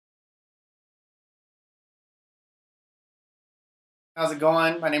How's it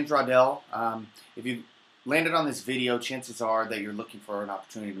going? My name's Rodell. If you landed on this video, chances are that you're looking for an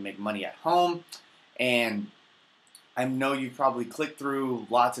opportunity to make money at home. And I know you've probably clicked through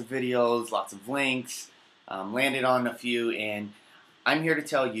lots of videos, lots of links, landed on a few, and I'm here to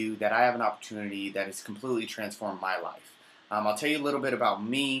tell you that I have an opportunity that has completely transformed my life. I'll tell you a little bit about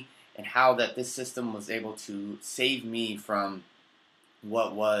me and how that this system was able to save me from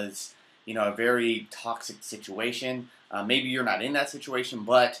what was, a very toxic situation. Maybe you're not in that situation,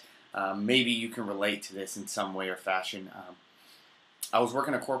 but maybe you can relate to this in some way or fashion. I was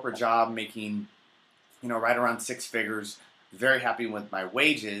working a corporate job, making, right around six figures. Very happy with my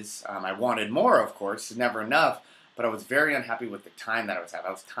wages. I wanted more, of course, never enough, but I was very unhappy with the time that I was having.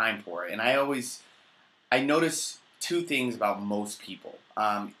 I was time poor, and I notice two things about most people.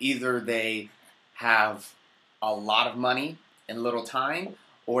 Either they have a lot of money and little time,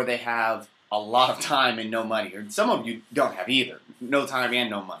 or they have a lot of time and no money. Or some of you don't have either, no time and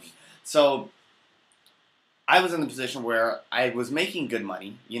no money. So I was in the position where I was making good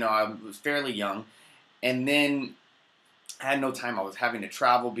money. I was fairly young, and then I had no time. I was having to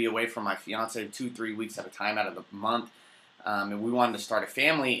travel, be away from my fiance 2-3 weeks at a time out of the month. And we wanted to start a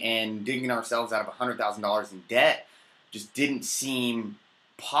family, and digging ourselves out of $100,000 in debt just didn't seem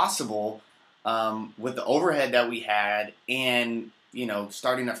possible with the overhead that we had, and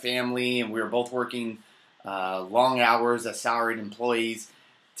starting a family, and we were both working long hours as salaried employees.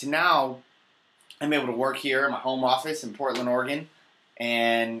 To now, I'm able to work here in my home office in Portland, Oregon,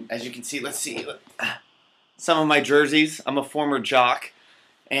 and as you can see, let's see some of my jerseys. I'm a former jock,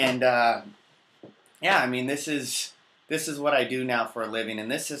 and this is what I do now for a living, and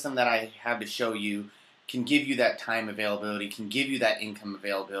this system that I have to show you can give you that time availability, can give you that income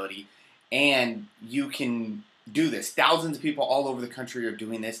availability, and you can do this. Thousands of people all over the country are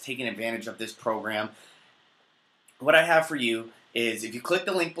doing this, taking advantage of this program. What I have for you is, if you click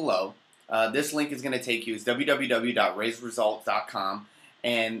the link below, this link is going to take you, it's www.raiseresults.com,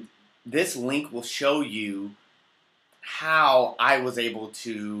 and this link will show you how I was able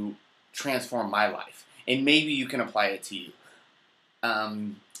to transform my life, and maybe you can apply it to you.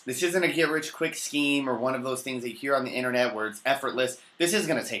 This isn't a get-rich-quick scheme or one of those things that you hear on the internet where it's effortless. This is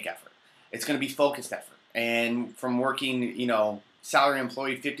going to take effort. It's going to be focused effort. And from working, salary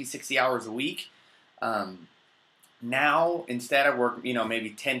employee 50, 60 hours a week, now instead I work,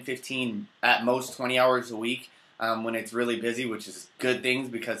 maybe 10, 15, at most 20 hours a week when it's really busy, which is good things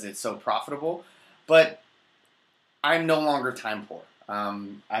because it's so profitable. But I'm no longer time poor.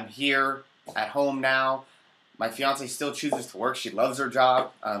 I'm here at home now. My fiance still chooses to work. She loves her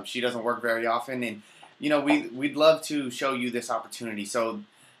job. She doesn't work very often. And, we'd love to show you this opportunity. So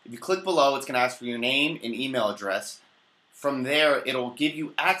if you click below, it's going to ask for your name and email address. From there, it'll give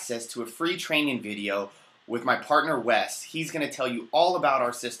you access to a free training video with my partner, Wes. He's going to tell you all about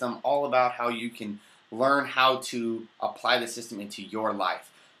our system, all about how you can learn how to apply the system into your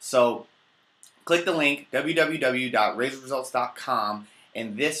life. So click the link, www.raiseresults.com,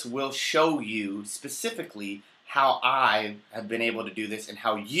 and this will show you specifically how I have been able to do this and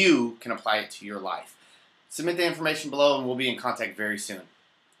how you can apply it to your life. Submit the information below, and we'll be in contact very soon.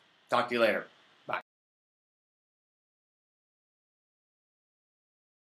 Talk to you later.